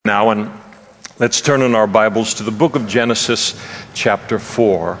now, and let's turn in our Bibles to the book of Genesis, chapter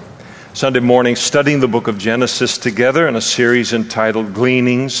 4. Sunday morning, studying the book of Genesis together in a series entitled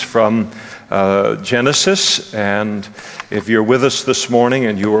Gleanings from Genesis. And if you're with us this morning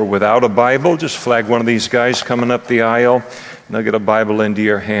and you are without a Bible, just flag one of these guys coming up the aisle, and they'll get a Bible into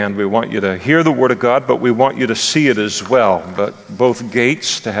your hand. We want you to hear the Word of God, but we want you to see it as well. But both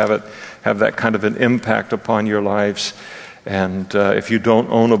gates to have that kind of an impact upon your lives. And if you don't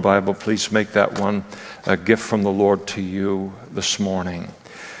own a Bible, please make that one a gift from the Lord to you this morning.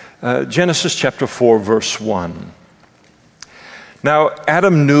 Genesis chapter 4, verse 1. Now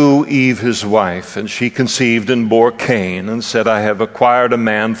Adam knew Eve his wife, and she conceived and bore Cain, and said, I have acquired a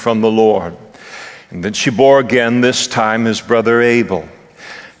man from the Lord. And then she bore again, this time his brother Abel.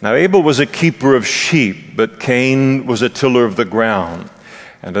 Now Abel was a keeper of sheep, but Cain was a tiller of the ground.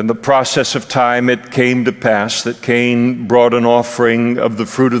 And in the process of time it came to pass that Cain brought an offering of the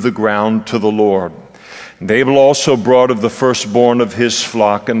fruit of the ground to the Lord. And Abel also brought of the firstborn of his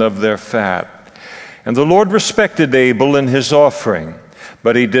flock and of their fat. And the Lord respected Abel in his offering,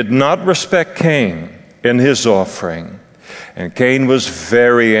 but he did not respect Cain in his offering. And Cain was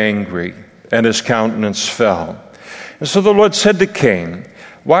very angry, and his countenance fell. And so the Lord said to Cain,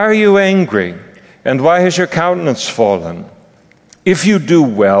 Why are you angry, and why has your countenance fallen? If you do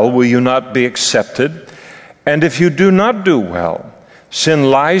well, will you not be accepted? And if you do not do well, sin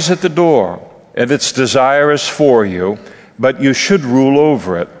lies at the door, and its desire is for you, but you should rule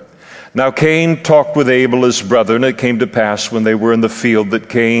over it. Now Cain talked with Abel his brother, and it came to pass when they were in the field that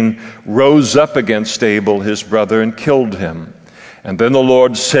Cain rose up against Abel his brother and killed him. And then the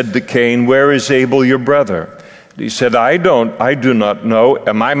Lord said to Cain, Where is Abel your brother? And he said, I do not know.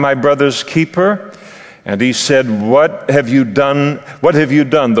 Am I my brother's keeper? And he said, What have you done? What have you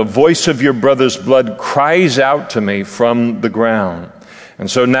done? The voice of your brother's blood cries out to me from the ground. And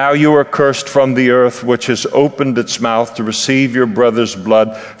so now you are cursed from the earth, which has opened its mouth to receive your brother's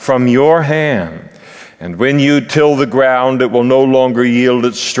blood from your hand. And when you till the ground, it will no longer yield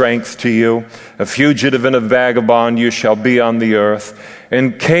its strength to you. A fugitive and a vagabond you shall be on the earth.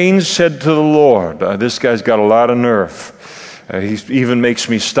 And Cain said to the Lord, this guy's got a lot of nerve. He even makes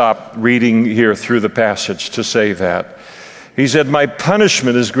me stop reading here through the passage to say that. He said, My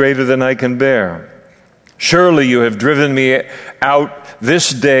punishment is greater than I can bear. Surely you have driven me out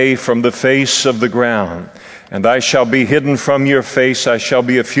this day from the face of the ground, and I shall be hidden from your face. I shall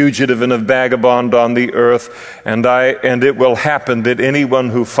be a fugitive and a vagabond on the earth, and it will happen that anyone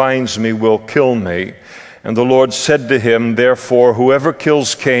who finds me will kill me. And the Lord said to him, Therefore, whoever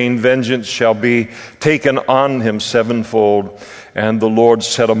kills Cain, vengeance shall be taken on him sevenfold. And the Lord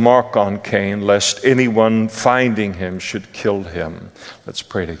set a mark on Cain, lest anyone finding him should kill him. Let's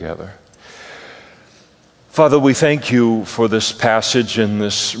pray together. Father, we thank you for this passage and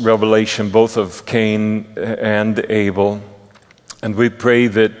this revelation, both of Cain and Abel. And we pray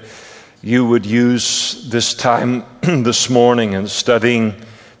that you would use this time this morning in studying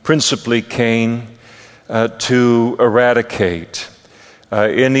principally Cain, to eradicate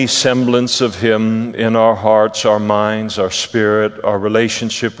any semblance of him in our hearts, our minds, our spirit, our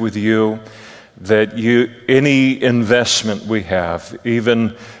relationship with you, that any investment we have,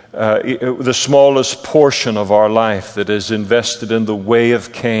 even the smallest portion of our life that is invested in the way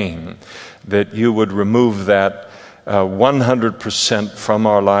of Cain, that you would remove that 100% from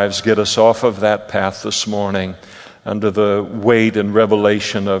our lives, get us off of that path this morning under the weight and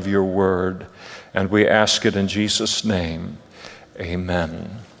revelation of your word. And we ask it in Jesus' name.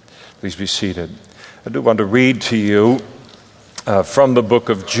 Amen. Please be seated. I do want to read to you from the book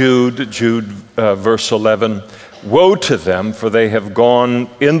of Jude, verse 11. Woe to them, for they have gone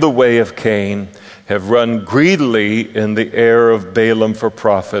in the way of Cain, have run greedily in the error of Balaam for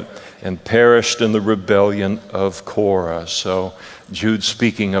profit, and perished in the rebellion of Korah. So Jude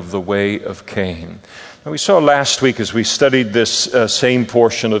speaking of the way of Cain. Now, we saw last week as we studied this same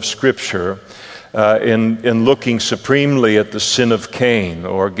portion of Scripture, in looking supremely at the sin of Cain,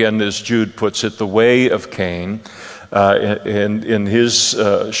 or again, as Jude puts it, the way of Cain, in his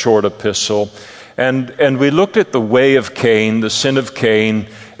short epistle. And we looked at the way of Cain, the sin of Cain,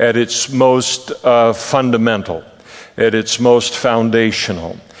 at its most fundamental, at its most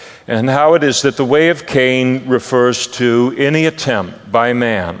foundational. And how it is that the way of Cain refers to any attempt by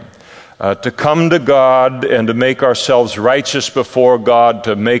man to come to God and to make ourselves righteous before God,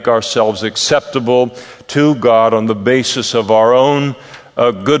 to make ourselves acceptable to God on the basis of our own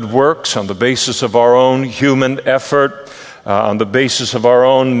good works, on the basis of our own human effort, on the basis of our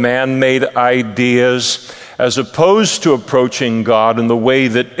own man-made ideas, as opposed to approaching God in the way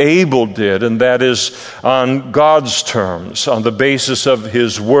that Abel did, and that is on God's terms, on the basis of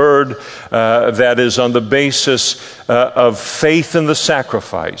His Word, that is on the basis of faith in the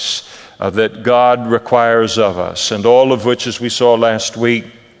sacrifice that God requires of us, and all of which, as we saw last week,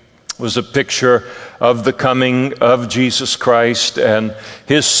 was a picture of the coming of Jesus Christ, and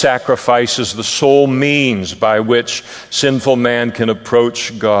His sacrifice is the sole means by which sinful man can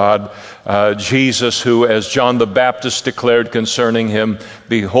approach God. Jesus, who, as John the Baptist declared concerning Him,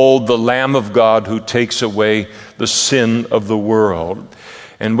 "Behold the Lamb of God who takes away the sin of the world."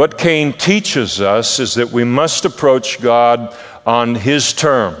 And what Cain teaches us is that we must approach God on His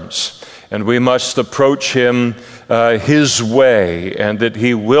terms, and we must approach Him His way, and that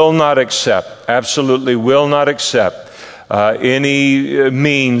He will not accept, absolutely will not accept, any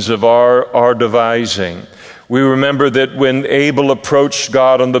means of our devising. We remember that when Abel approached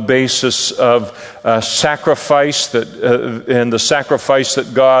God on the basis of sacrifice, and the sacrifice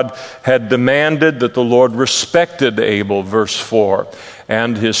that God had demanded, that the Lord respected Abel, verse 4,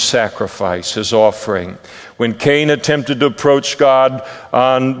 and his sacrifice, his offering. When Cain attempted to approach God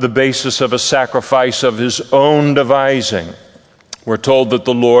on the basis of a sacrifice of his own devising, we're told that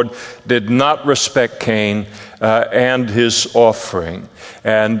the Lord did not respect Cain and his offering.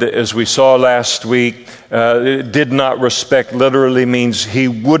 And as we saw last week, did not respect literally means He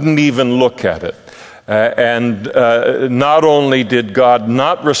wouldn't even look at it. And not only did God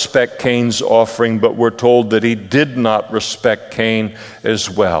not respect Cain's offering, but we're told that He did not respect Cain as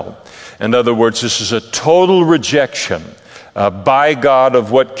well. In other words, this is a total rejection by God of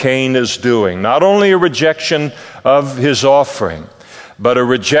what Cain is doing. Not only a rejection of his offering, but a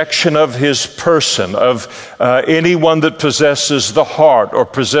rejection of his person, of anyone that possesses the heart or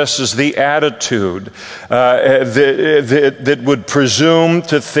possesses the attitude that would presume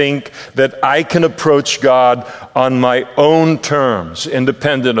to think that I can approach God on my own terms,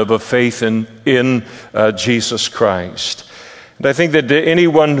 independent of a faith in Jesus Christ. And I think that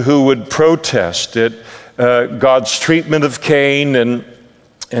anyone who would protest it, God's treatment of Cain and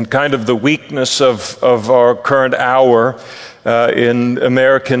kind of the weakness of our current hour in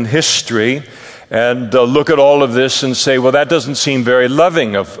American history, and look at all of this and say, well, that doesn't seem very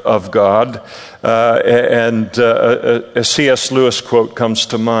loving of God. And a C.S. Lewis quote comes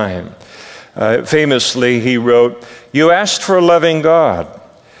to mind. Famously, he wrote, "You asked for a loving God.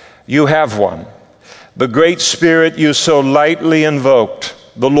 You have one. The great Spirit you so lightly invoked,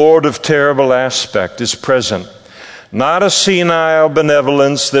 the Lord of terrible aspect, is present. Not a senile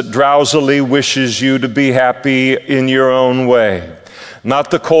benevolence that drowsily wishes you to be happy in your own way.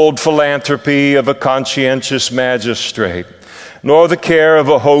 Not the cold philanthropy of a conscientious magistrate, nor the care of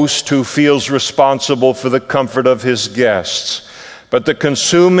a host who feels responsible for the comfort of his guests, but the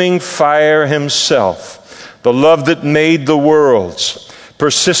consuming fire Himself, the love that made the worlds,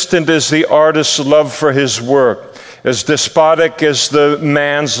 persistent as the artist's love for his work, as despotic as the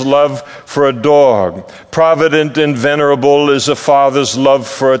man's love for a dog, provident and venerable as a father's love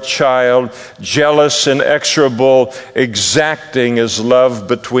for a child, jealous, inexorable, exacting as love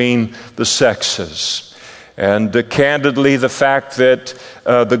between the sexes." And candidly, the fact that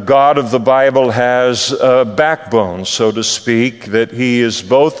the God of the Bible has a backbone, so to speak, that He is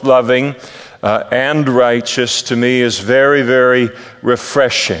both loving and righteous, to me is very, very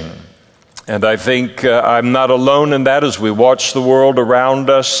refreshing. And I think I'm not alone in that as we watch the world around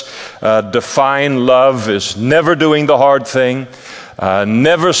us define love as never doing the hard thing,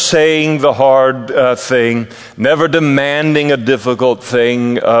 never saying the hard thing, never demanding a difficult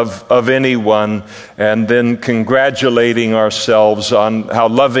thing of anyone, and then congratulating ourselves on how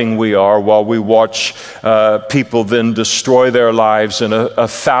loving we are while we watch people then destroy their lives in a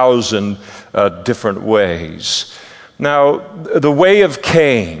thousand different ways. Now, the way of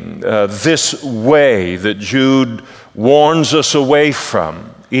Cain, this way that Jude warns us away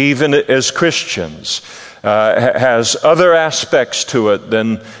from, even as Christians, has other aspects to it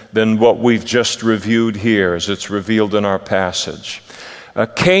than what we've just reviewed here as it's revealed in our passage.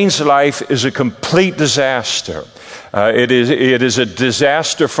 Cain's life is a complete disaster. It is a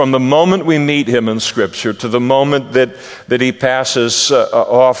disaster from the moment we meet him in Scripture to the moment that he passes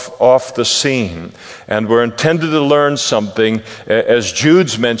off the scene. And we're intended to learn something, as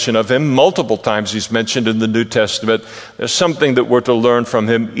Jude's mention of him, multiple times he's mentioned in the New Testament. There's something that we're to learn from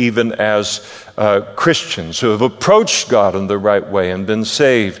him even as Christians who have approached God in the right way and been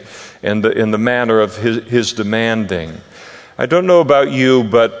saved in the manner of his demanding. I don't know about you,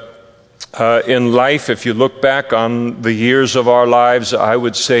 but in life, if you look back on the years of our lives, I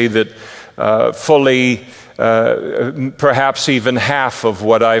would say that fully, perhaps even half of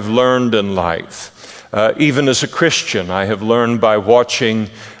what I've learned in life Even as a Christian, I have learned by watching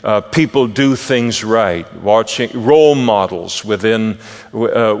people do things right, watching role models within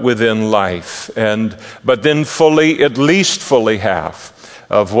life, but then at least fully half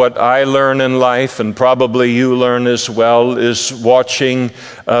of what I learn in life, and probably you learn as well, is watching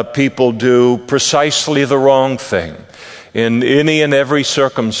people do precisely the wrong thing in any and every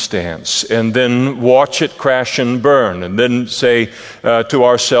circumstance, and then watch it crash and burn, and then say to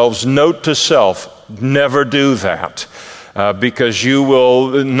ourselves, note to self, never do that, because you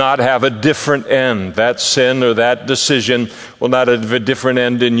will not have a different end. That sin or that decision will not have a different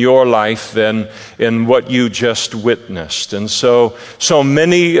end in your life than in what you just witnessed. And so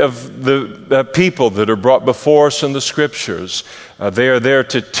many of the people that are brought before us in the Scriptures, they are there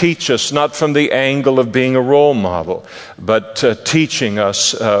to teach us, not from the angle of being a role model, but teaching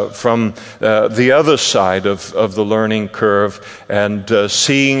us from the other side of the learning curve, and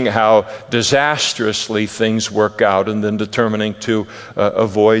seeing how disastrously things work out, and then determining to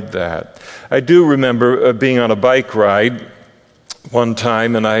avoid that. I do remember being on a bike ride one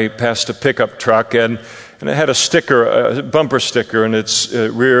time, and I passed a pickup truck, and it had a bumper sticker in its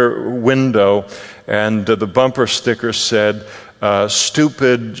rear window, and the bumper sticker said,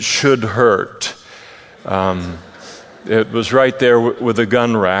 "Stupid should hurt." It was right there with the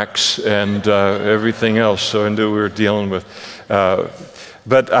gun racks and everything else, so I knew we were dealing with.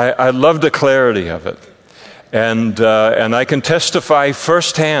 But I love the clarity of it. And I can testify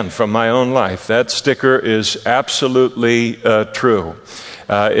firsthand from my own life, that sticker is absolutely true.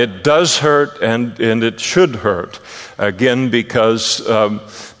 It does hurt, and it should hurt. Again, because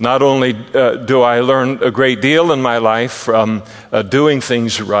not only do I learn a great deal in my life from doing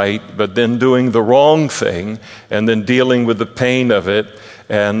things right, but then doing the wrong thing, and then dealing with the pain of it,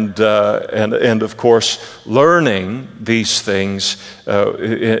 and of course learning these things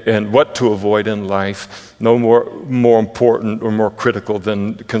and what to avoid in life. No more important or more critical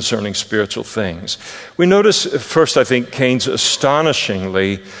than concerning spiritual things. We notice first, I think, Cain's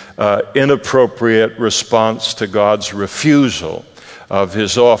astonishingly inappropriate response to God's refusal of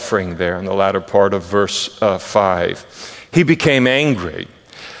his offering there in the latter part of verse 5. He became angry,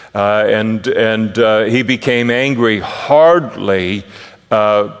 and he became angry hardly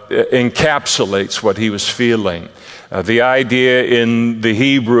encapsulates what he was feeling. The idea in the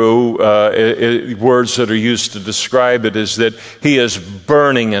Hebrew, words that are used to describe it, is that he is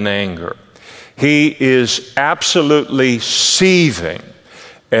burning in anger. He is absolutely seething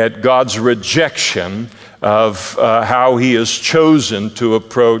at God's rejection of how he has chosen to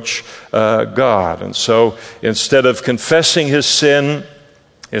approach God. And so instead of confessing his sin,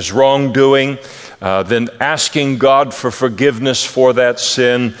 his wrongdoing, then asking God for forgiveness for that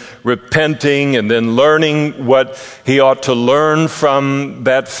sin, repenting, and then learning what he ought to learn from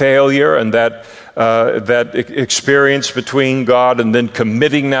that failure and that experience between God, and then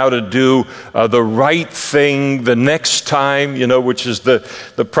committing now to do the right thing the next time, which is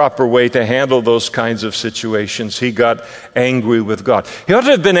the proper way to handle those kinds of situations. He got angry with God. He ought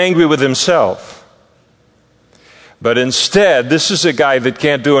to have been angry with himself. But instead, this is a guy that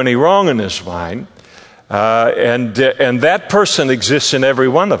can't do any wrong in his mind, and that person exists in every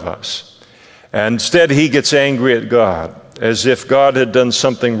one of us. And instead, he gets angry at God, as if God had done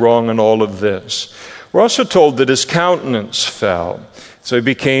something wrong in all of this. We're also told that his countenance fell. So he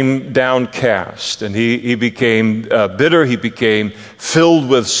became downcast, and he became bitter, he became filled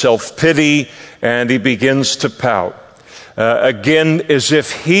with self-pity, and he begins to pout. Again, as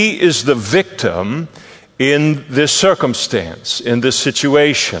if he is the victim in this circumstance, in this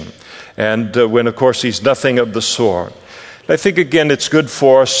situation, and when, of course, he's nothing of the sort. I think, again, it's good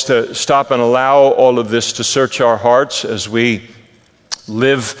for us to stop and allow all of this to search our hearts as we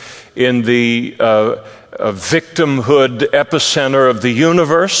live in the victimhood epicenter of the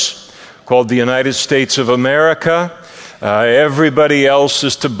universe called the United States of America. Everybody else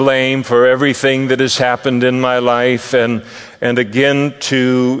is to blame for everything that has happened in my life, and again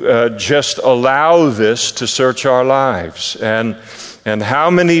to just allow this to search our lives. And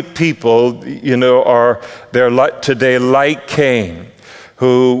how many people, are there today like Cain,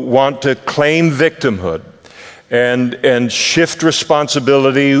 who want to claim victimhood and shift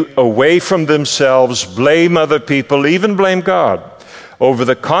responsibility away from themselves, blame other people, even blame God over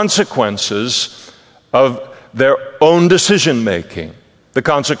the consequences of their own decision-making. The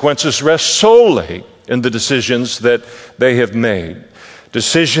consequences rest solely in the decisions that they have made.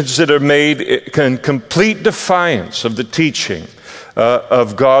 Decisions that are made in complete defiance of the teaching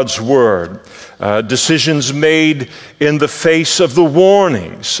of God's Word. Decisions made in the face of the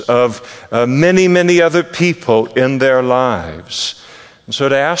warnings of many, many other people in their lives. And so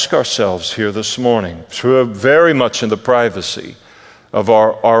to ask ourselves here this morning, we're very much in the privacy of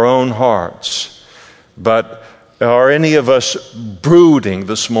our own hearts, but are any of us brooding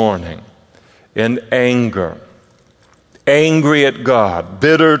this morning in anger, angry at God,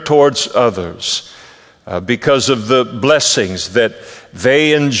 bitter towards others, because of the blessings that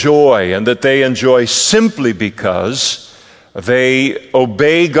they enjoy and that they enjoy simply because they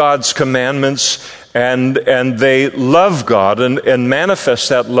obey God's commandments and they love God and manifest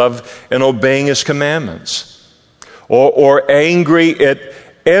that love in obeying His commandments? Or angry at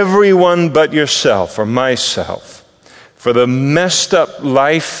everyone but yourself or myself for the messed up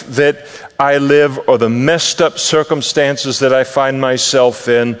life that I live or the messed up circumstances that I find myself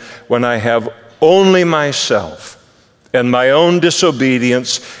in when I have only myself and my own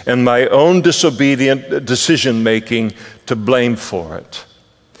disobedience and my own disobedient decision-making to blame for it.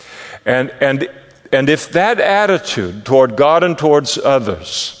 And if that attitude toward God and towards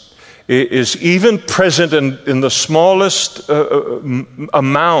others is even present in the smallest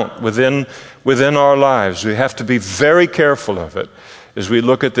amount within our lives, we have to be very careful of it as we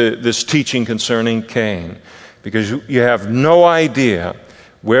look at this teaching concerning Cain, because you have no idea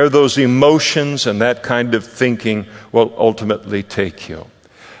where those emotions and that kind of thinking will ultimately take you.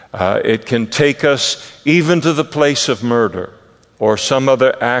 It can take us even to the place of murder or some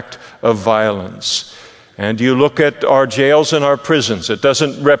other act of violence. And you look at our jails and our prisons. It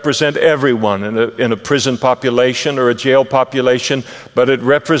doesn't represent everyone in a prison population or a jail population, but it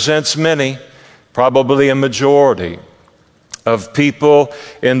represents many, probably a majority of people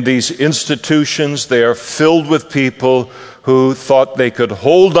in these institutions. They are filled with people who thought they could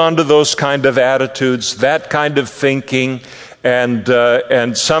hold on to those kind of attitudes, that kind of thinking,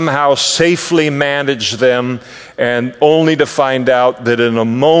 and somehow safely manage them, and only to find out that in a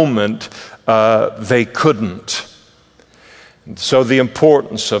moment they couldn't. And so the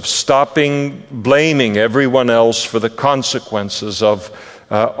importance of stopping blaming everyone else for the consequences of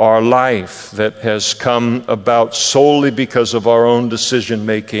our life that has come about solely because of our own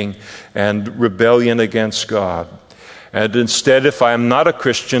decision-making and rebellion against God. And instead, if I am not a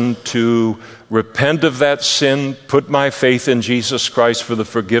Christian, to repent of that sin, put my faith in Jesus Christ for the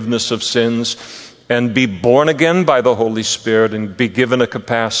forgiveness of sins, and be born again by the Holy Spirit and be given a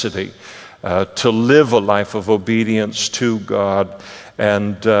capacity to live a life of obedience to God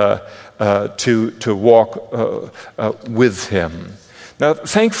and to walk with Him. Now,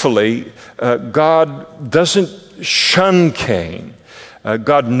 thankfully, God doesn't shun Cain.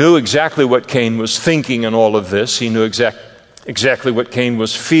 God knew exactly what Cain was thinking in all of this. He knew exactly what Cain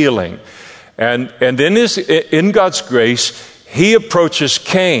was feeling. And in God's grace, He approaches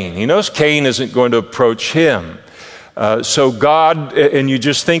Cain. He knows Cain isn't going to approach him. So God, and you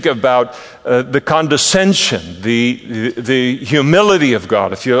just think about the condescension, the humility of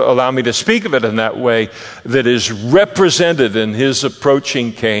God, if you allow me to speak of it in that way, that is represented in His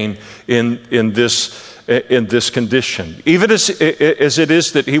approaching Cain in this condition. Even as it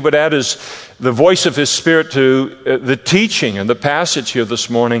is that He would add the voice of His Spirit to the teaching and the passage here this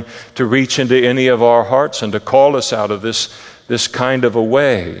morning to reach into any of our hearts and to call us out of this kind of a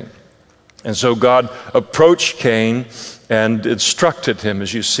way. And so God approached Cain and instructed him,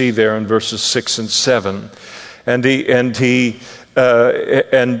 as you see there in verses 6 and 7. And you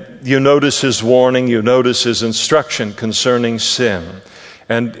notice his warning, you notice his instruction concerning sin.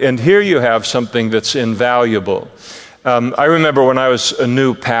 And here you have something that's invaluable. I remember when I was a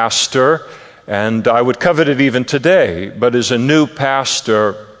new pastor, and I would covet it even today, but as a new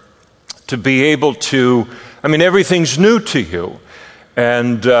pastor, to be able to, everything's new to you.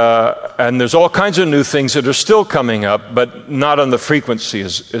 And there's all kinds of new things that are still coming up, but not on the frequency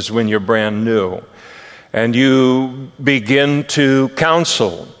as when you're brand new. And you begin to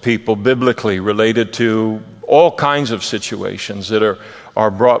counsel people biblically related to all kinds of situations that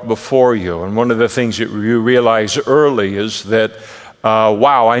are brought before you. And one of the things that you realize early is that,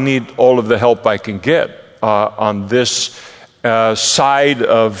 I need all of the help I can get on this side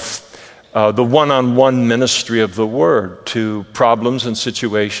of the one-on-one ministry of the Word to problems and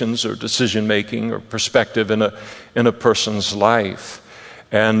situations or decision-making or perspective in a person's life.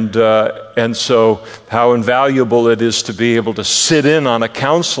 And so how invaluable it is to be able to sit in on a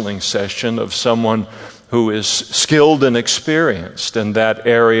counseling session of someone who is skilled and experienced in that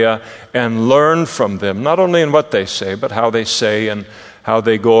area and learn from them, not only in what they say, but how they say and how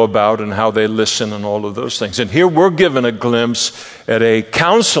they go about and how they listen and all of those things. And here we're given a glimpse at a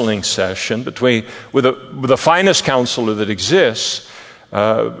counseling session with the finest counselor that exists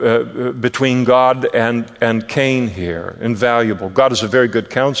between God and Cain here. Invaluable. God is a very good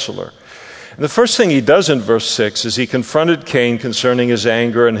counselor. The first thing he does in verse 6 is he confronted Cain concerning his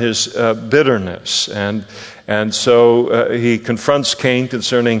anger and his bitterness. And so he confronts Cain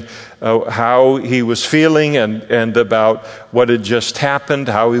concerning how he was feeling and about what had just happened,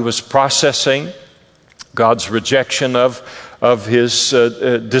 how he was processing God's rejection of his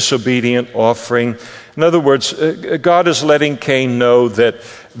disobedient offering. In other words, God is letting Cain know that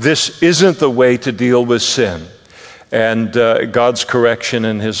this isn't the way to deal with sin, and God's correction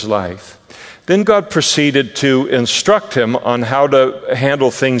in his life. Then God proceeded to instruct him on how to handle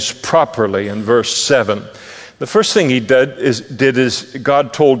things properly in verse 7. The first thing he did is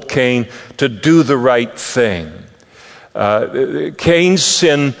God told Cain to do the right thing. Cain's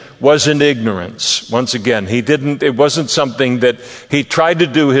sin wasn't ignorance. Once again, it wasn't something that he tried to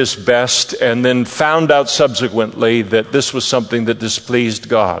do his best and then found out subsequently that this was something that displeased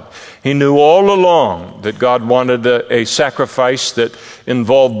God. He knew all along that God wanted a sacrifice that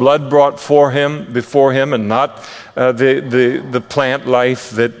involved blood brought before him, and not the plant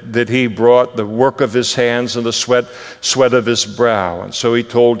life that he brought, the work of his hands and the sweat of his brow. And so he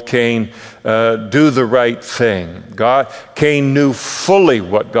told Cain, do the right thing. Cain knew fully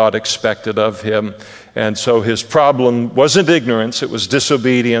what God expected of him. And so his problem wasn't ignorance, it was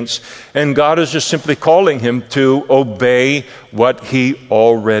disobedience. And God is just simply calling him to obey what he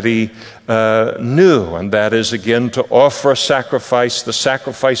already knew. And that is, again, to offer a sacrifice, the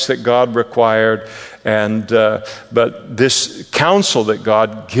sacrifice that God required. But this counsel that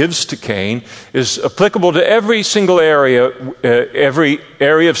God gives to Cain is applicable to every single area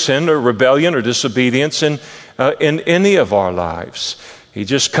of sin or rebellion or disobedience in any of our lives. He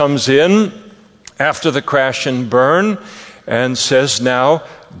just comes in after the crash and burn and says, now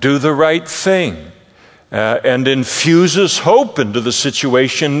do the right thing, and infuses hope into the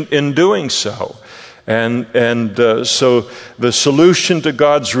situation in doing so. So the solution to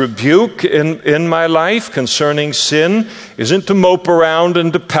God's rebuke in my life concerning sin isn't to mope around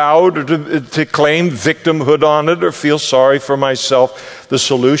and to pout or to claim victimhood on it or feel sorry for myself. The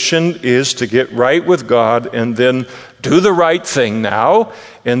solution is to get right with God and then do the right thing now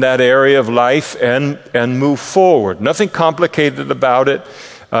in that area of life and move forward. Nothing complicated about it.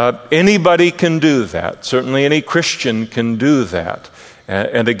 Anybody can do that. Certainly any Christian can do that.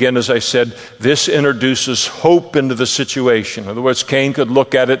 And again, as I said, this introduces hope into the situation. In other words, Cain could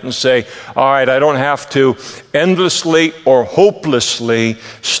look at it and say, all right, I don't have to endlessly or hopelessly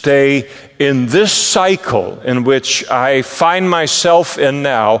stay in this cycle in which I find myself in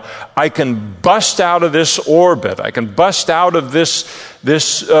now. I can bust out of this orbit. I can bust out of this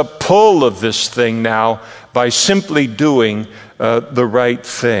pull of this thing now by simply doing the right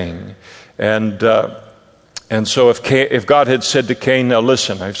thing. And so if God had said to Cain, now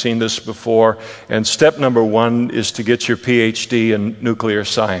listen, I've seen this before, and step number 1 is to get your PhD in nuclear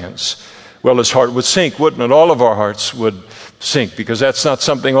science. Well, his heart would sink, wouldn't it? All of our hearts would sink, because that's not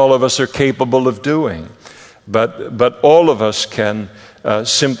something all of us are capable of doing. But all of us can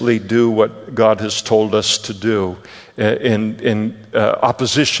simply do what God has told us to do in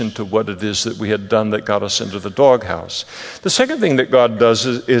opposition to what it is that we had done that got us into the doghouse. The second thing that God does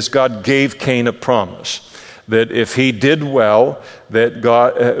is God gave Cain a promise that if he did well, that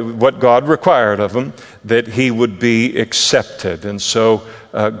what God required of him, that he would be accepted. And so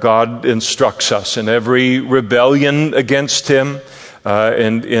God instructs us in every rebellion against him,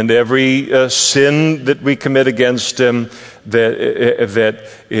 and in every sin that we commit against him, that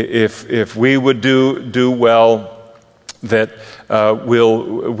if we would do well, that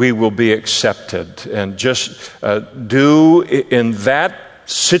we will be accepted. And just do in that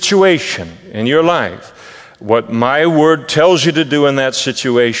situation in your life what my word tells you to do in that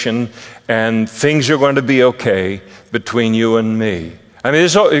situation, and things are going to be okay between you and me. I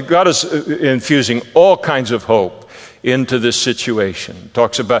mean, God is infusing all kinds of hope into this situation.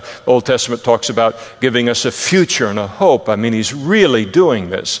 The Old Testament talks about giving us a future and a hope. I mean, he's really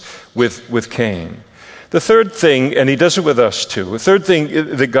doing this with Cain. The third thing, and he does it with us too, the third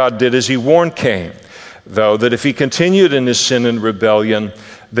thing that God did is he warned Cain, though, that if he continued in his sin and rebellion,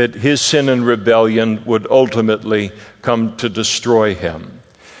 that his sin and rebellion would ultimately come to destroy him.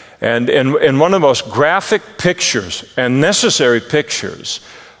 And one of the most graphic pictures and necessary pictures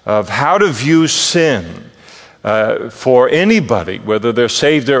of how to view sin for anybody, whether they're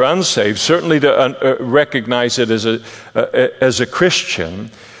saved or unsaved, certainly to recognize it as a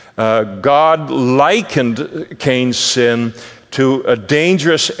Christian, God likened Cain's sin to a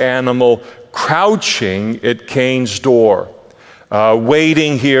dangerous animal crouching at Cain's door,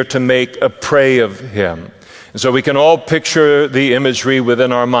 waiting here to make a prey of him. And so we can all picture the imagery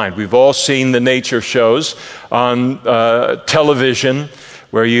within our mind. We've all seen the nature shows on television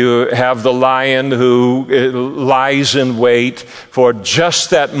where you have the lion who lies in wait for just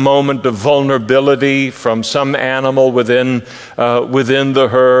that moment of vulnerability from some animal within the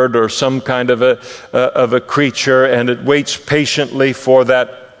herd or some kind of a creature, and it waits patiently for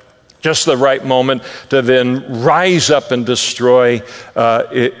that just the right moment to then rise up and destroy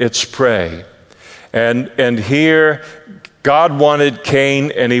its prey. And here, God wanted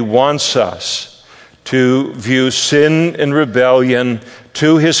Cain, and he wants us to view sin and rebellion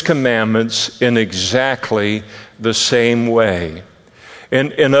to his commandments in exactly the same way.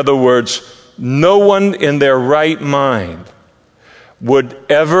 In other words, no one in their right mind would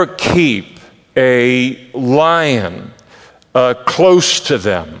ever keep a lion close to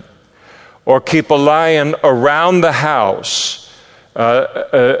them, or keep a lion around the house,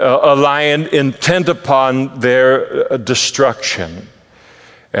 a lion intent upon their destruction.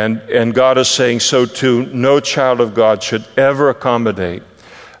 And God is saying so too. No child of God should ever accommodate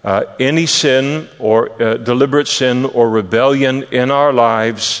any sin or deliberate sin or rebellion in our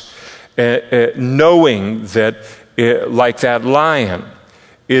lives, knowing that like that lion,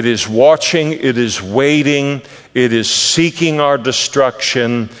 it is watching, it is waiting, it is seeking our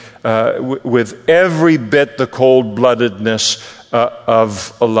destruction with every bit the cold-bloodedness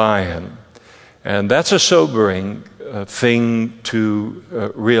of a lion. And that's a sobering thing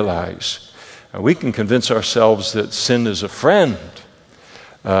to realize. We can convince ourselves that sin is a friend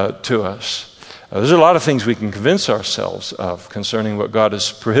to us. There's a lot of things we can convince ourselves of concerning what God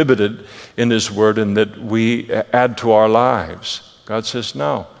has prohibited in His Word and that we add to our lives. God says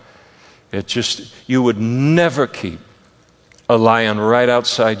no. You would never keep a lion right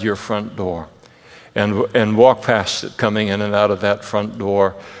outside your front door and walk past it coming in and out of that front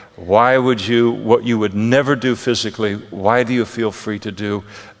door. Why would you, what you would never do physically, why do you feel free to do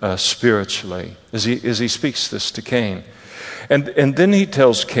spiritually? As he speaks this to Cain. And then he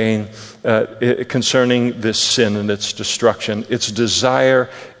tells Cain concerning this sin and its destruction, its desire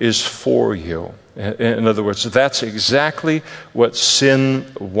is for you. In other words, that's exactly what sin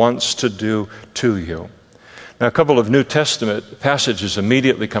wants to do to you. Now, a couple of New Testament passages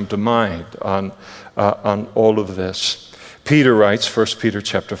immediately come to mind on all of this. Peter writes, 1 Peter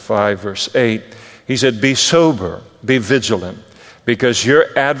chapter 5, verse 8, he said, "Be sober, be vigilant, because your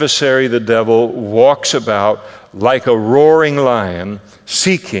adversary the devil walks about like a roaring lion,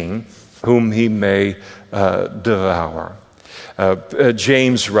 seeking whom he may devour."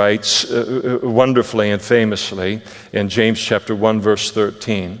 James writes wonderfully and famously in James chapter 1, verse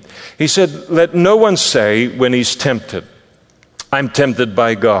 13. He said, "Let no one say when he's tempted, 'I'm tempted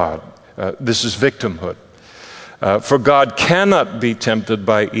by God.'" This is victimhood. "For God cannot be tempted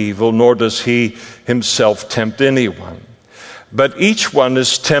by evil, nor does he himself tempt anyone. But each one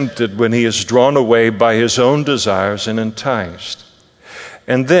is tempted when he is drawn away by his own desires and enticed.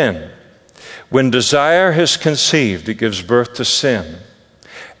 And then, when desire has conceived, it gives birth to sin.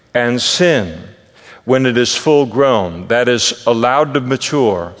 And sin, when it is full grown, that is, allowed to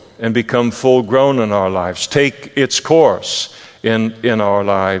mature and become full grown in our lives, take its course in our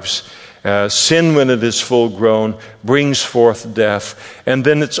lives. Sin, when it is full grown, brings forth death." And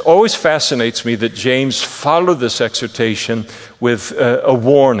then it always fascinates me that James followed this exhortation with a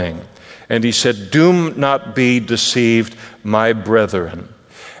warning. And he said, "Do not be deceived, my brethren."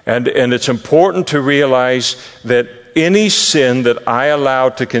 And it's important to realize that any sin that I allow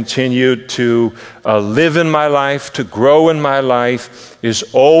to continue to live in my life, to grow in my life, is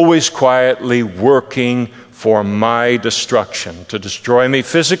always quietly working for my destruction, to destroy me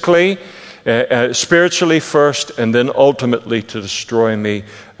physically, spiritually first, and then ultimately to destroy me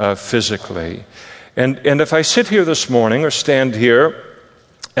physically. And if I sit here this morning or stand here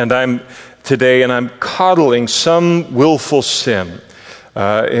and I'm coddling some willful sin,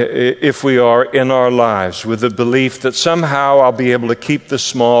 if we are in our lives with the belief that somehow I'll be able to keep this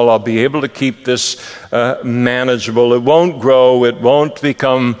small, I'll be able to keep this manageable, it won't grow, it won't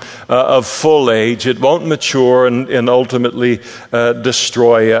become of full age, it won't mature and ultimately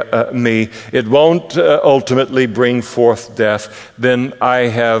destroy me, it won't ultimately bring forth death, then I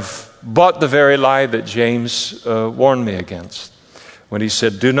have bought the very lie that James warned me against when he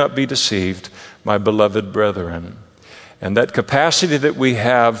said, "Do not be deceived, my beloved brethren." And that capacity that we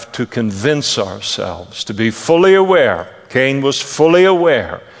have to convince ourselves, to be fully aware, Cain was fully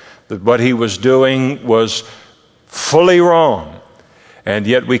aware that what he was doing was fully wrong. And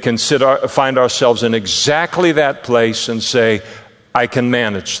yet we can find ourselves in exactly that place and say, "I can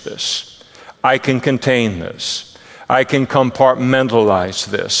manage this. I can contain this. I can compartmentalize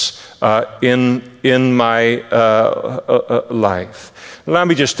this in my life. Allow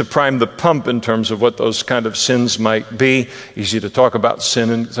me just to prime the pump in terms of what those kind of sins might be. Easy to talk about sin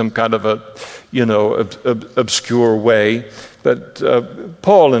in some kind of a, obscure way. But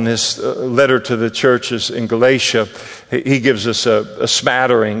Paul, in his letter to the churches in Galatia, he gives us a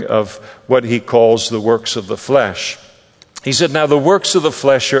smattering of what he calls the works of the flesh. He said, now the works of the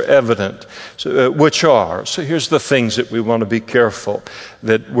flesh are evident, which are. So here's the things that we want to be careful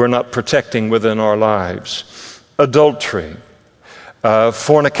that we're not protecting within our lives. Adultery,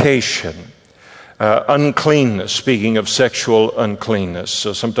 fornication, uncleanness, speaking of sexual uncleanness.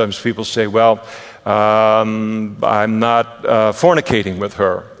 So sometimes people say, well, I'm not fornicating with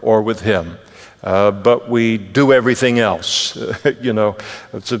her or with him, but we do everything else.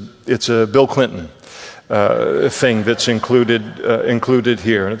 It's a Bill Clinton thing that's included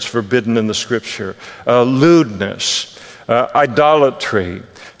here, and it's forbidden in the Scripture. Lewdness, idolatry,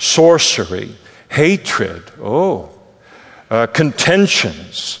 sorcery, hatred,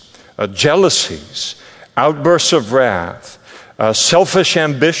 contentions, jealousies, outbursts of wrath, selfish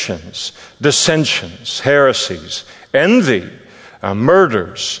ambitions, dissensions, heresies, envy,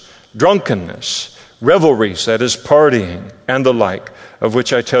 murders, drunkenness, revelries, that is partying, and the like, of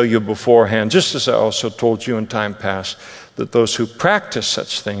which I tell you beforehand, just as I also told you in time past, that those who practice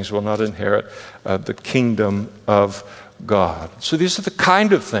such things will not inherit the kingdom of God. So these are the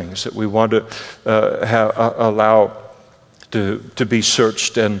kind of things that we want to allow to be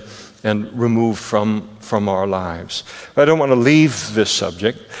searched and removed from our lives. I don't want to leave this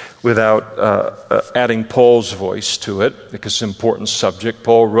subject without adding Paul's voice to it, because it's an important subject.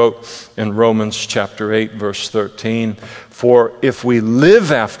 Paul wrote in Romans chapter 8, verse 13, "For if we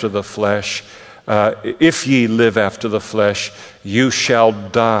live after the flesh, if ye live after the flesh, you shall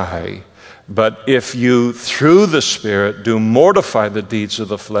die. But if you, through the Spirit, do mortify the deeds of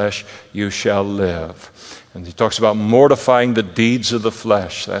the flesh, you shall live." And he talks about mortifying the deeds of the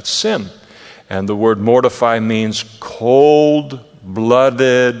flesh. That's sin. And the word mortify means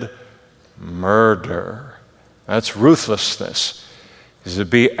cold-blooded murder. That's ruthlessness. Is to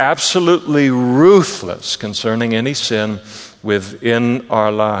be absolutely ruthless concerning any sin within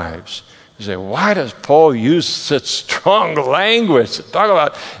our lives. You say, why does Paul use such strong language to talk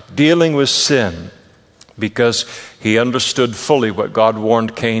about dealing with sin? Because he understood fully what God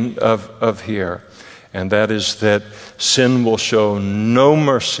warned Cain of here. And that is that sin will show no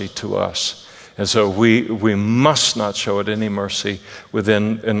mercy to us. And so we must not show it any mercy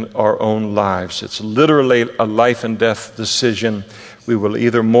in our own lives. It's literally a life and death decision. We will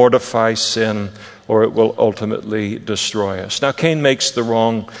either mortify sin or it will ultimately destroy us. Now, Cain makes the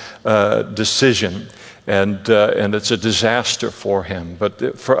wrong decision, and it's a disaster for him.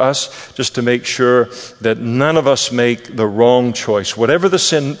 But for us, just to make sure that none of us make the wrong choice, whatever the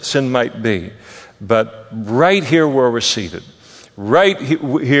sin might be, but right here where we're seated, right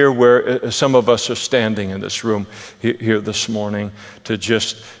here where some of us are standing in this room here this morning, to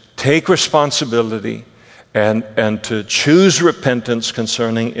just take responsibility and to choose repentance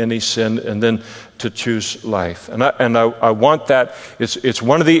concerning any sin, and then to choose life. And I want that. It's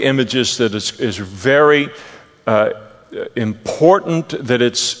one of the images that is very important, that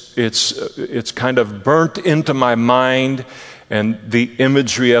it's kind of burnt into my mind, and the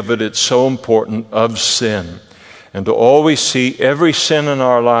imagery of it's so important, of sin. And to always see every sin in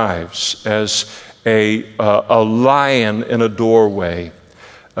our lives as a lion in a doorway,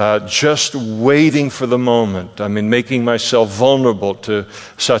 just waiting for the moment. I mean, making myself vulnerable to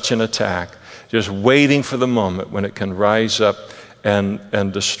such an attack, just waiting for the moment when it can rise up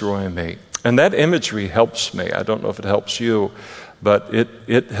and destroy me. And that imagery helps me. I don't know if it helps you, but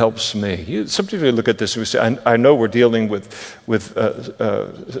it helps me. Sometimes we look at this and we say, I know we're dealing with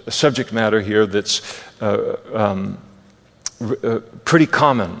subject matter here that's pretty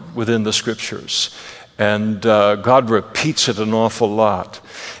common within the Scriptures. And God repeats it an awful lot.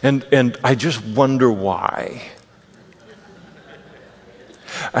 And I just wonder why.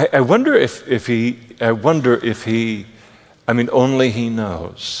 I wonder if he, only he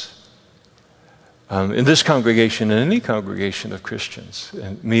knows. In this congregation, in any congregation of Christians,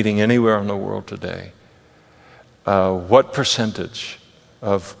 and meeting anywhere in the world today, what percentage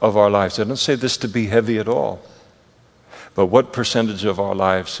of our lives, I don't say this to be heavy at all, but what percentage of our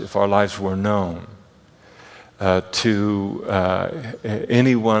lives, if our lives were known to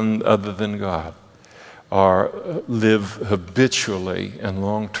anyone other than God, live habitually and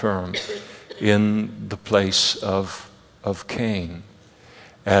long term in the place of Cain.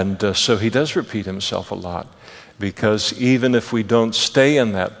 And so he does repeat himself a lot, because even if we don't stay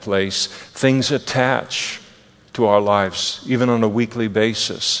in that place, things attach to our lives, even on a weekly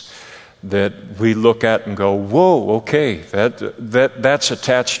basis, that we look at and go, whoa, okay, that's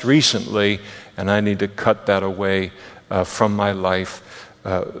attached recently, and I need to cut that away from my life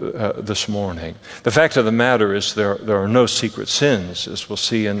this morning. The fact of the matter is there are no secret sins, as we'll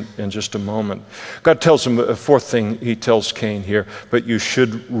see in just a moment. God tells him, a fourth thing he tells Cain here, but you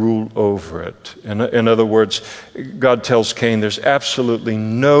should rule over it. In other words, God tells Cain there's absolutely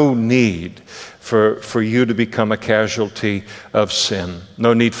no need for you to become a casualty of sin.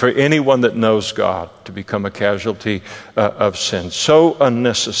 No need for anyone that knows God to become a casualty of sin. So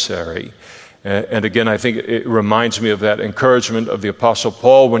unnecessary. And again, I think it reminds me of that encouragement of the Apostle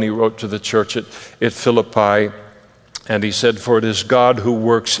Paul when he wrote to the church at Philippi. And he said, for it is God who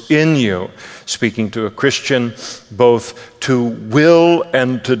works in you, speaking to a Christian, both to will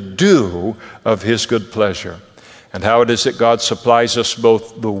and to do of his good pleasure. And how it is that God supplies us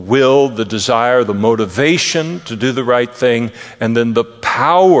both the will, the desire, the motivation to do the right thing, and then the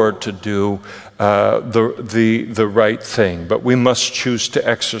power to do the right thing. But we must choose to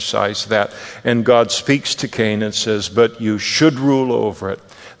exercise that. And God speaks to Cain and says, but you should rule over it.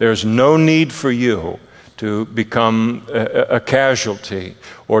 There's no need for you to become a casualty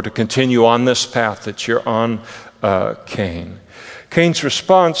or to continue on this path that you're on, Cain. Cain's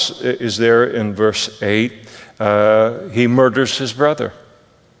response is there in verse 8. He murders his brother.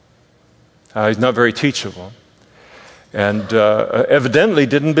 He's not very teachable. And evidently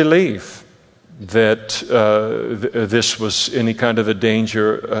didn't believe that this was any kind of a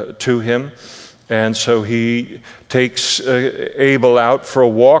danger to him. And so he takes Abel out for a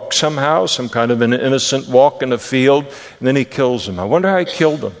walk somehow, some kind of an innocent walk in a field, and then he kills him. I wonder how he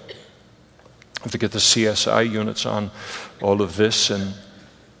killed him. I have to get the CSI units on all of this. And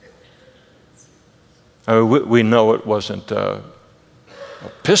we know it wasn't a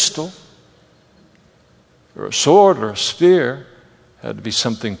pistol or a sword or a spear. It had to be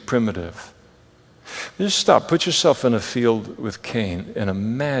something primitive. Just stop. Put yourself in a field with Cain and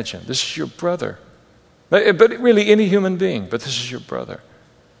imagine. This is your brother. But really any human being, but this is your brother.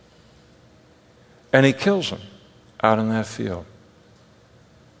 And he kills him out in that field.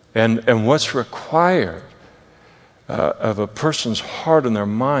 And what's required of a person's heart and their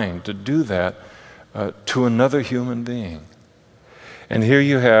mind to do that to another human being. And here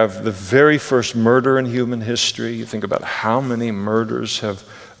you have the very first murder in human history. You think about how many murders have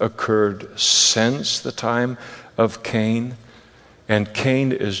occurred since the time of Cain. And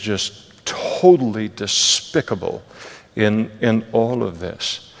Cain is just totally despicable in all of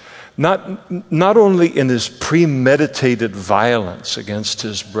this. Not only in his premeditated violence against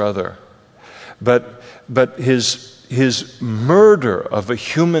his brother, but his murder of a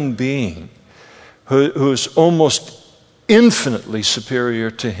human being who's almost infinitely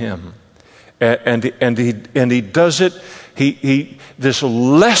superior to him, and he does it. He this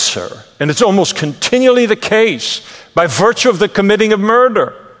lesser, and it's almost continually the case by virtue of the committing of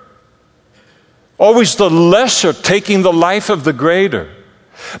murder. Always the lesser taking the life of the greater.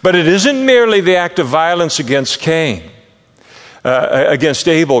 But it isn't merely the act of violence against Cain, against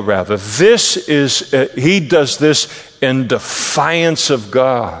Abel rather. This is he does this in defiance of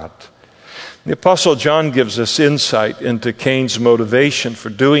God. The Apostle John gives us insight into Cain's motivation for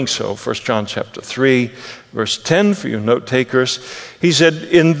doing so. 1 John chapter 3, verse 10 for you note takers. He said,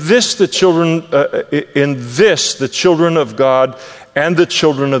 in this the children of God and the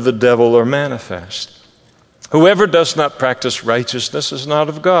children of the devil are manifest. Whoever does not practice righteousness is not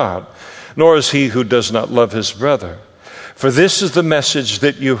of God, nor is he who does not love his brother. For this is the message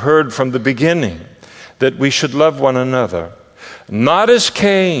that you heard from the beginning, that we should love one another. Not as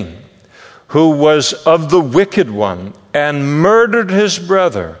Cain, who was of the wicked one and murdered his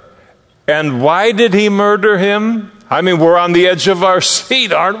brother. And why did he murder him? I mean, we're on the edge of our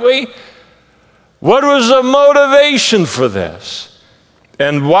seat, aren't we? What was the motivation for this?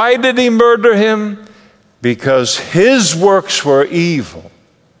 And why did he murder him? Because his works were evil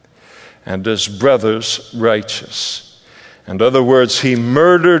and his brother's righteous. In other words, he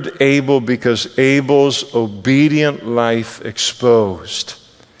murdered Abel because Abel's obedient life exposed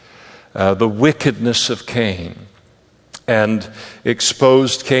the wickedness of Cain and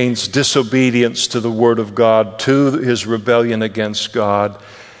exposed Cain's disobedience to the word of God, to his rebellion against God,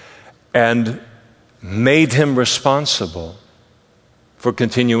 and made him responsible for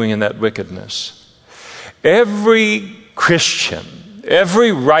continuing in that wickedness. Every Christian,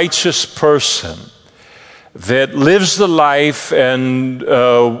 every righteous person that lives the life and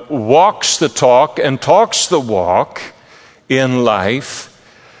walks the talk and talks the walk in life,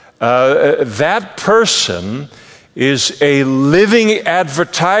 that person is a living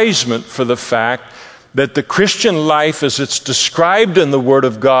advertisement for the fact that the Christian life as it's described in the Word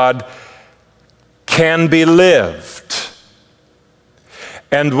of God can be lived.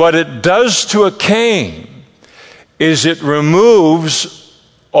 And what it does to a Cain is it removes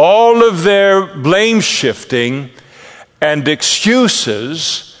all of their blame shifting and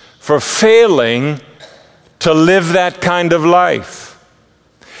excuses for failing to live that kind of life.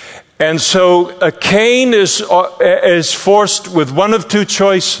 And so a Cain is forced with one of two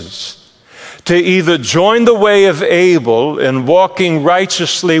choices: to either join the way of Abel in walking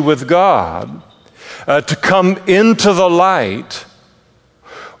righteously with God, to come into the light,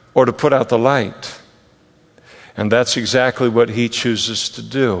 or to put out the light. And that's exactly what he chooses to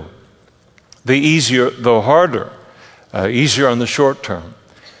do. The easier, though harder, easier on the short term,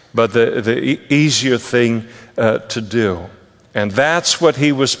 but the easier thing to do. And that's what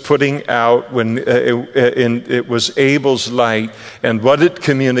he was putting out when it was Abel's light, and what it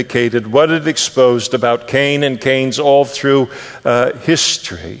communicated, what it exposed about Cain and Cain's all through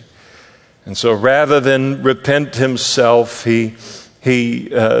history. And so rather than repent himself, he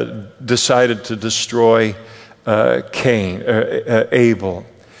decided to destroy Abel.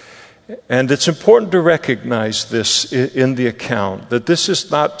 And it's important to recognize this in the account, that this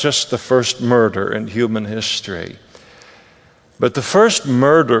is not just the first murder in human history, but the first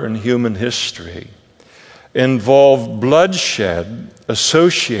murder in human history involved bloodshed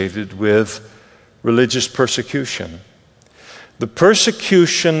associated with religious persecution. The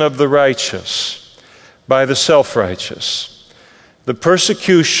persecution of the righteous by the self-righteous. The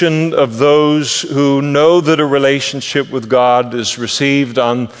persecution of those who know that a relationship with God is received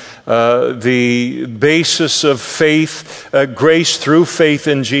on the basis of faith, grace through faith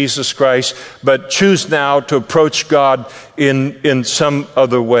in Jesus Christ, but choose now to approach God in some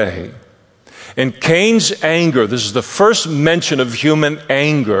other way. In Cain's anger, this is the first mention of human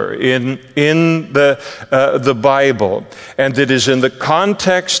anger in the Bible, and it is in the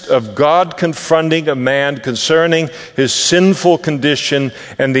context of God confronting a man concerning his sinful condition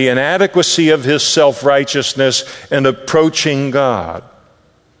and the inadequacy of his self-righteousness and approaching God.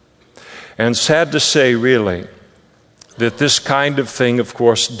 And sad to say, really, that this kind of thing, of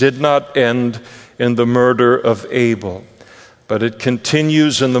course, did not end in the murder of Abel. But it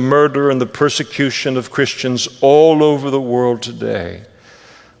continues in the murder and the persecution of Christians all over the world today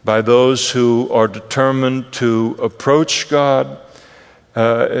by those who are determined to approach God.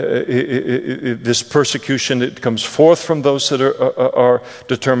 This persecution, it comes forth from those that are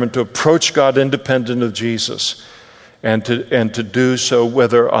determined to approach God independent of Jesus, and to do so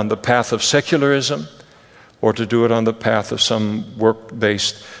whether on the path of secularism or to do it on the path of some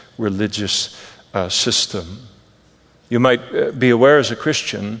work-based religious system. You might be aware as a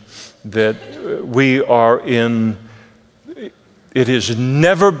Christian that it has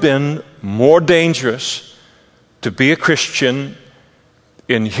never been more dangerous to be a Christian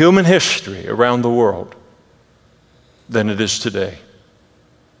in human history around the world than it is today.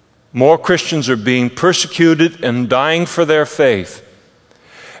 More Christians are being persecuted and dying for their faith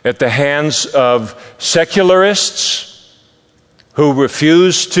at the hands of secularists who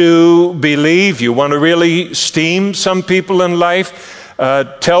refuse to believe. You want to really steam some people in life?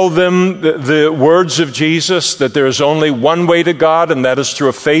 Tell them the words of Jesus, that there is only one way to God, and that is through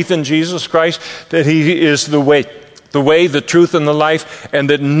a faith in Jesus Christ, that He is the way, the truth, and the life, and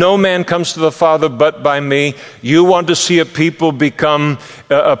that no man comes to the Father but by me. You want to see a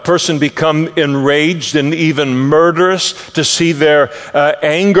person become enraged and even murderous, to see their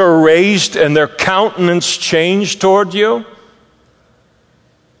anger raised and their countenance changed toward you?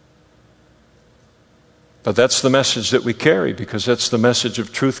 But that's the message that we carry, because that's the message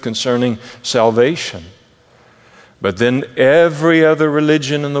of truth concerning salvation. But then every other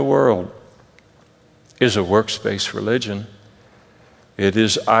religion in the world is a works-based religion. It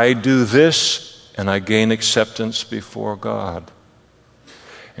is, I do this and I gain acceptance before God.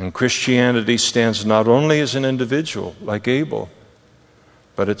 And Christianity stands not only as an individual like Abel,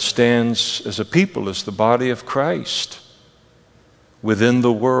 but it stands as a people, as the body of Christ within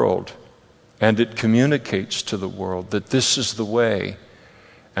the world. And it communicates to the world that this is the way,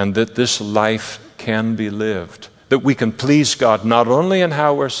 and that this life can be lived. That we can please God not only in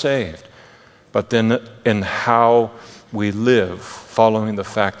how we're saved, but then in how we live, following the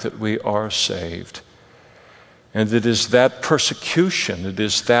fact that we are saved. And it is that persecution, it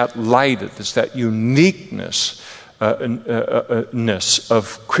is that light, it is that uniqueness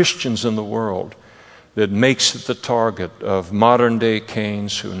of Christians in the world that makes it the target of modern-day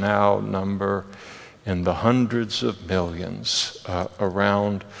Cains, who now number in the hundreds of millions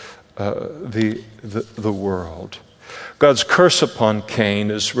around the world. God's curse upon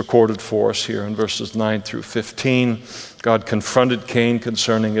Cain is recorded for us here in verses 9 through 15. God confronted Cain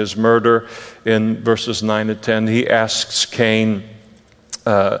concerning his murder in verses 9 and 10. He asks Cain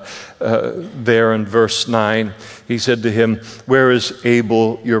there in verse 9, he said to him, "Where is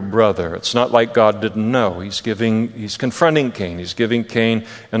Abel your brother?" It's not like God didn't know. He's confronting Cain. He's giving Cain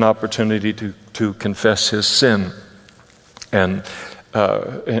an opportunity to confess his sin and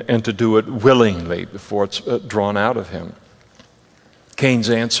to do it willingly before it's drawn out of him. Cain's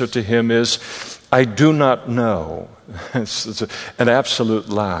answer to him is, "I do not know." It's an absolute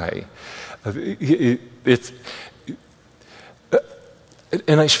lie.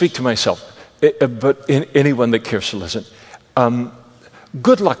 And I speak to myself, but anyone that cares to listen,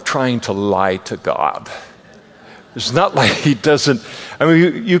 good luck trying to lie to God. It's not like he doesn't. I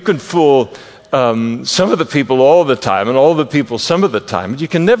mean, you can fool some of the people all the time and all the people some of the time. But you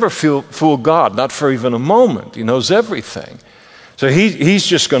can never fool God, not for even a moment. He knows everything. So he's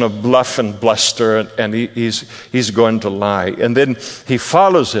just going to bluff and bluster, and he's going to lie. And then he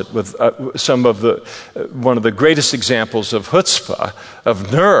follows it with one of the greatest examples of chutzpah,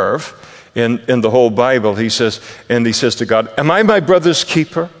 of nerve, in the whole Bible. He says to God, "Am I my brother's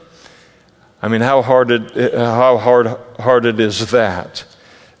keeper?" I mean, how hard-hearted is that?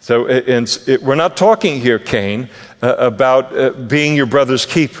 So we're not talking here, Cain, about being your brother's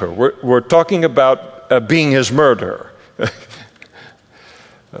keeper. We're talking about being his murderer.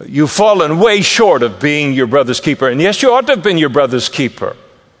 You've fallen way short of being your brother's keeper. And yes, you ought to have been your brother's keeper.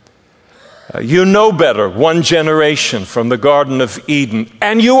 You know better, one generation from the Garden of Eden,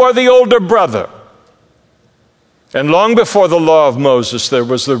 and you are the older brother. And long before the law of Moses, there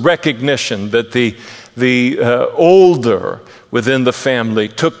was the recognition that the older within the family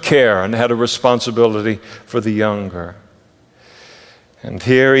took care and had a responsibility for the younger. And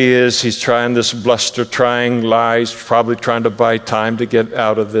here he is, he's trying this bluster, trying lies, probably trying to buy time to get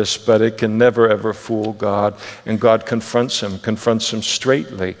out of this, but it can never ever fool God. And God confronts him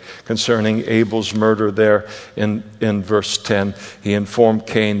straightly concerning Abel's murder there in verse 10. He informed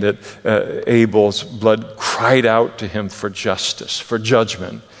Cain that Abel's blood cried out to him for justice, for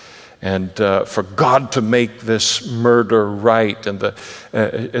judgment, and for God to make this murder right, and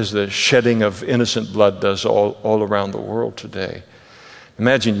as the shedding of innocent blood does all around the world today.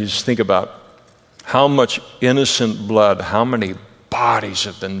 Imagine, you just think about how much innocent blood, how many bodies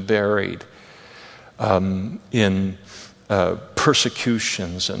have been buried in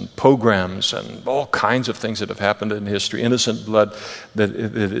persecutions and pogroms and all kinds of things that have happened in history. Innocent blood that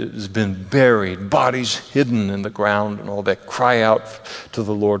has been buried, bodies hidden in the ground and all that. Cry out to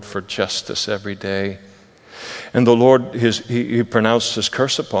the Lord for justice every day. And the Lord, he pronounced his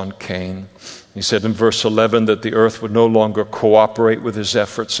curse upon Cain. He said in verse 11 that the earth would no longer cooperate with his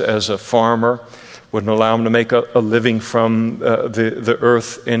efforts as a farmer, wouldn't allow him to make a living from the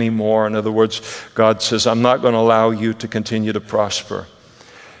earth anymore. In other words, God says, "I'm not going to allow you to continue to prosper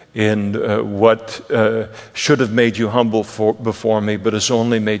in what should have made you humble before me, but has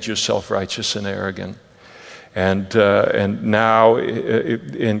only made you self-righteous and arrogant." And now,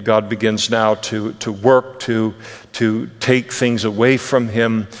 and God begins now to work to take things away from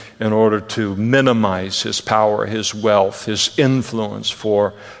him in order to minimize his power, his wealth, his influence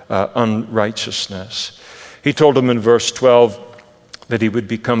for unrighteousness. He told him in verse 12 that he would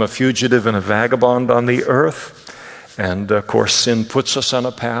become a fugitive and a vagabond on the earth. And of course, sin puts us on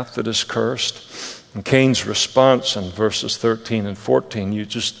a path that is cursed. And Cain's response in verses 13 and 14,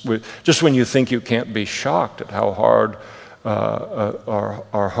 just when you think you can't be shocked at how hard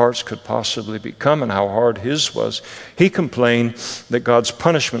our hearts could possibly become and how hard his was, he complained that God's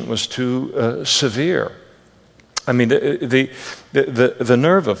punishment was too severe. I mean, the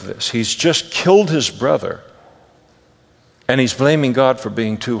nerve of this. He's just killed his brother, and he's blaming God for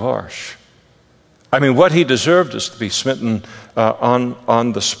being too harsh. I mean, what he deserved is to be smitten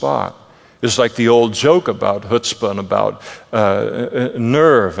on the spot. It's like the old joke about chutzpah and about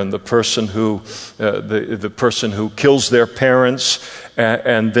nerve, and the person who kills their parents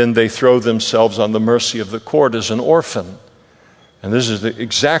and then they throw themselves on the mercy of the court as an orphan. And this is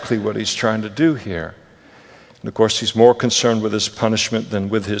exactly what he's trying to do here. And of course, he's more concerned with his punishment than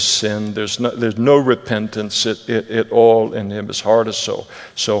with his sin. There's no repentance at all in him. His heart is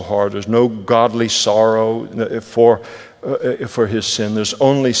so hard. There's no godly sorrow for his sin. There's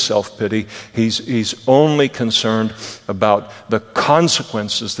only self-pity. He's only concerned about the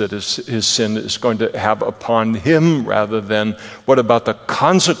consequences that his sin is going to have upon him, rather than what about the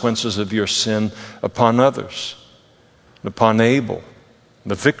consequences of your sin upon others, upon Abel,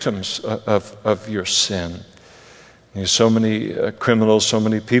 the victims of your sin. There's so many criminals, so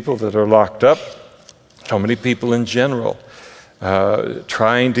many people that are locked up So many people in general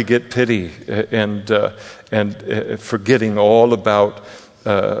trying to get pity and forgetting all about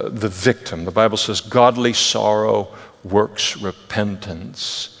the victim. The Bible says godly sorrow works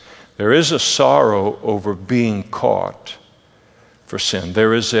repentance. There is a sorrow over being caught for sin.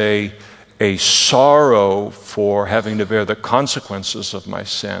 There is a sorrow for having to bear the consequences of my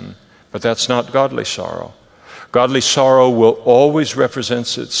sin, but that's not godly sorrow. Godly sorrow will always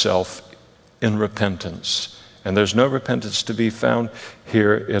represent itself in repentance, and there's no repentance to be found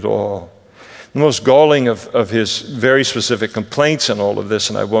here at all. The most galling of his very specific complaints in all of this,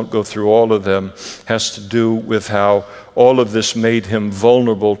 and I won't go through all of them, has to do with how all of this made him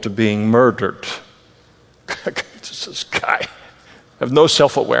vulnerable to being murdered. This guy have no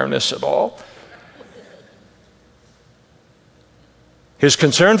self-awareness at all. His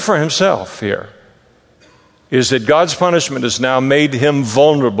concern for himself here is that God's punishment has now made him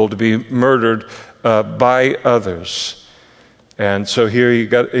vulnerable to be murdered by others. And so here you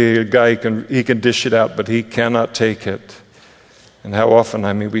got a guy, he can dish it out, but he cannot take it. And how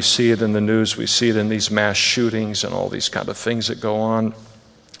often, we see it in the news, we see it in these mass shootings and all these kind of things that go on,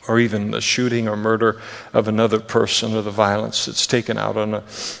 or even the shooting or murder of another person, or the violence that's taken out on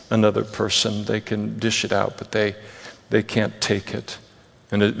another person. They can dish it out, but they can't take it.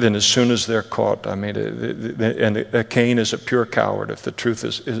 And then as soon as they're caught, and Cain is a pure coward if the truth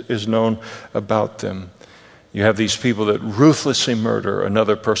is known about them. You have these people that ruthlessly murder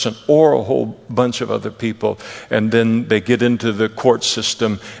another person or a whole bunch of other people, and then they get into the court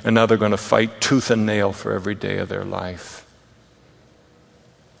system, and now they're going to fight tooth and nail for every day of their life.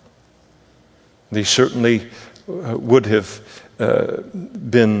 They certainly would have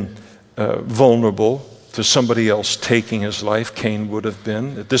been vulnerable to somebody else taking his life. Cain would have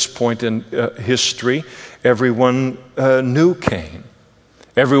been. At this point in history, everyone knew Cain.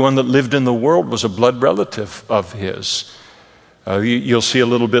 Everyone that lived in the world was a blood relative of his. You'll see a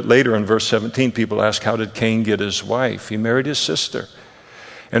little bit later in verse 17, people ask, how did Cain get his wife? He married his sister.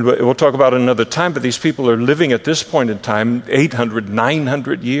 And we'll talk about it another time, but these people are living at this point in time 800,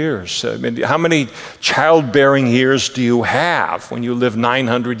 900 years. How many childbearing years do you have when you live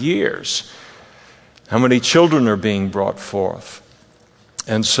 900 years? How many children are being brought forth?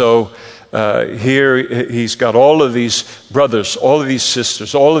 And so here he's got all of these brothers, all of these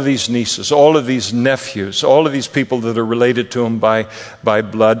sisters, all of these nieces, all of these nephews, all of these people that are related to him by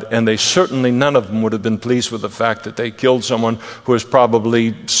blood, and they certainly, none of them would have been pleased with the fact that they killed someone who was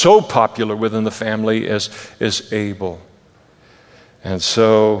probably so popular within the family as Abel. And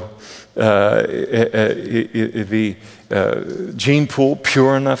so the gene pool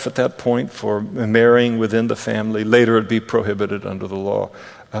pure enough at that point for marrying within the family. Later it'd be prohibited under the law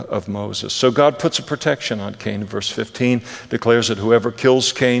of Moses. So God puts a protection on Cain. Verse 15 declares that whoever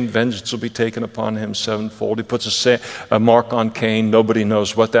kills Cain, vengeance will be taken upon him sevenfold. He puts a mark on Cain. Nobody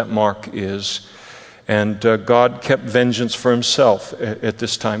knows what that mark is. And God kept vengeance for himself at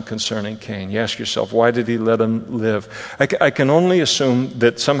this time concerning Cain. You ask yourself, why did he let him live? I can only assume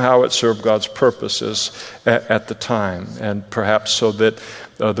that somehow it served God's purposes at the time, and perhaps so that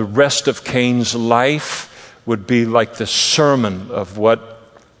the rest of Cain's life would be like the sermon of what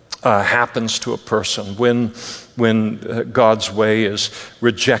happens to a person when God's way is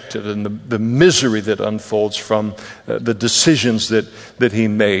rejected, and the misery that unfolds from the decisions that he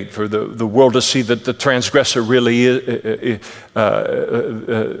made, for the world to see that the transgressor really is,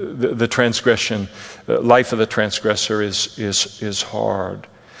 the transgression, life of the transgressor is hard.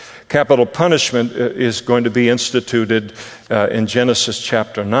 Capital punishment is going to be instituted in Genesis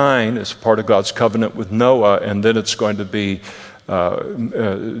chapter 9 as part of God's covenant with Noah, and then it's going to be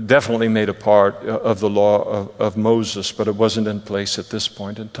definitely made a part of the law of Moses, but it wasn't in place at this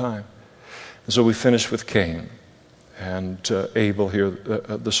point in time. And so we finish with Cain and Abel here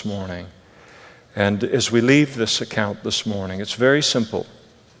this morning. And as we leave this account this morning, it's very simple.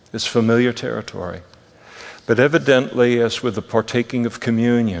 It's familiar territory. But evidently, as with the partaking of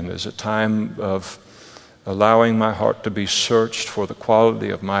communion, is a time of allowing my heart to be searched for the quality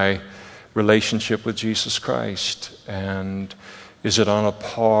of my relationship with Jesus Christ. And is it on a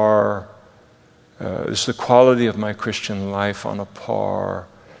par? Is the quality of my Christian life on a par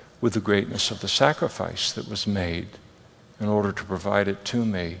with the greatness of the sacrifice that was made in order to provide it to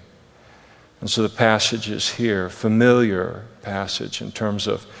me? And so the passage is here, familiar passage in terms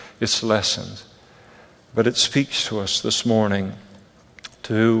of its lessons. But it speaks to us this morning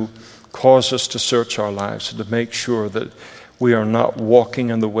to cause us to search our lives and to make sure that we are not walking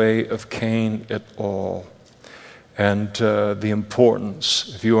in the way of Cain at all. And the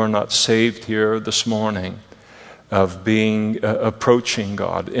importance, if you are not saved here this morning, of being approaching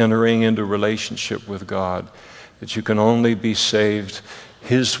God, entering into relationship with God, that you can only be saved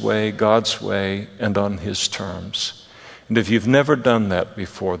His way, God's way, and on His terms. And if you've never done that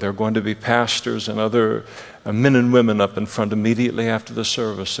before, there are going to be pastors and other men and women up in front immediately after the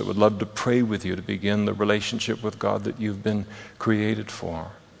service that would love to pray with you to begin the relationship with God that you've been created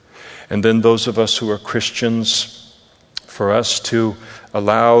for. And then those of us who are Christians, for us to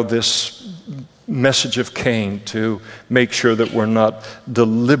allow this message of Cain to make sure that we're not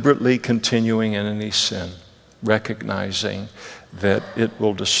deliberately continuing in any sin, recognizing that it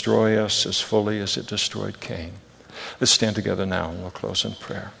will destroy us as fully as it destroyed Cain. Let's stand together now and we'll close in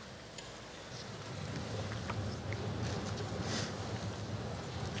prayer.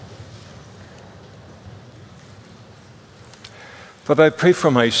 Father, I pray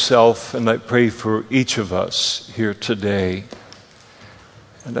for myself and I pray for each of us here today.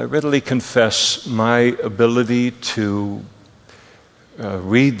 And I readily confess my ability to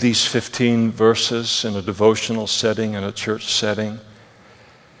read these 15 verses in a devotional setting, in a church setting,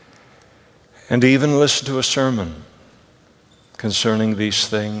 and even listen to a sermon concerning these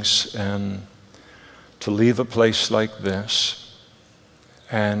things, and to leave a place like this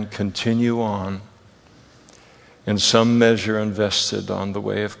and continue on in some measure invested on the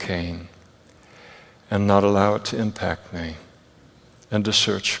way of Cain and not allow it to impact me and to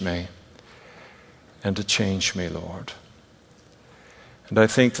search me and to change me, Lord. And I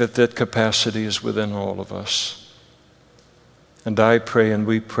think that that capacity is within all of us. And I pray and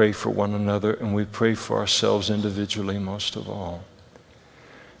we pray for one another and we pray for ourselves individually most of all,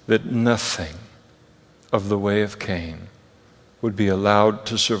 that nothing of the way of Cain would be allowed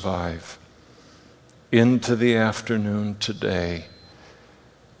to survive into the afternoon today,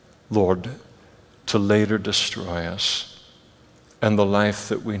 Lord, to later destroy us and the life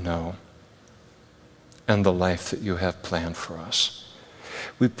that we know and the life that you have planned for us.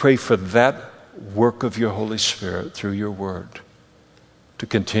 We pray for that work of your Holy Spirit through your word to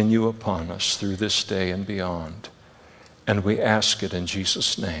continue upon us through this day and beyond. And we ask it in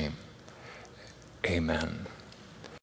Jesus' name. Amen.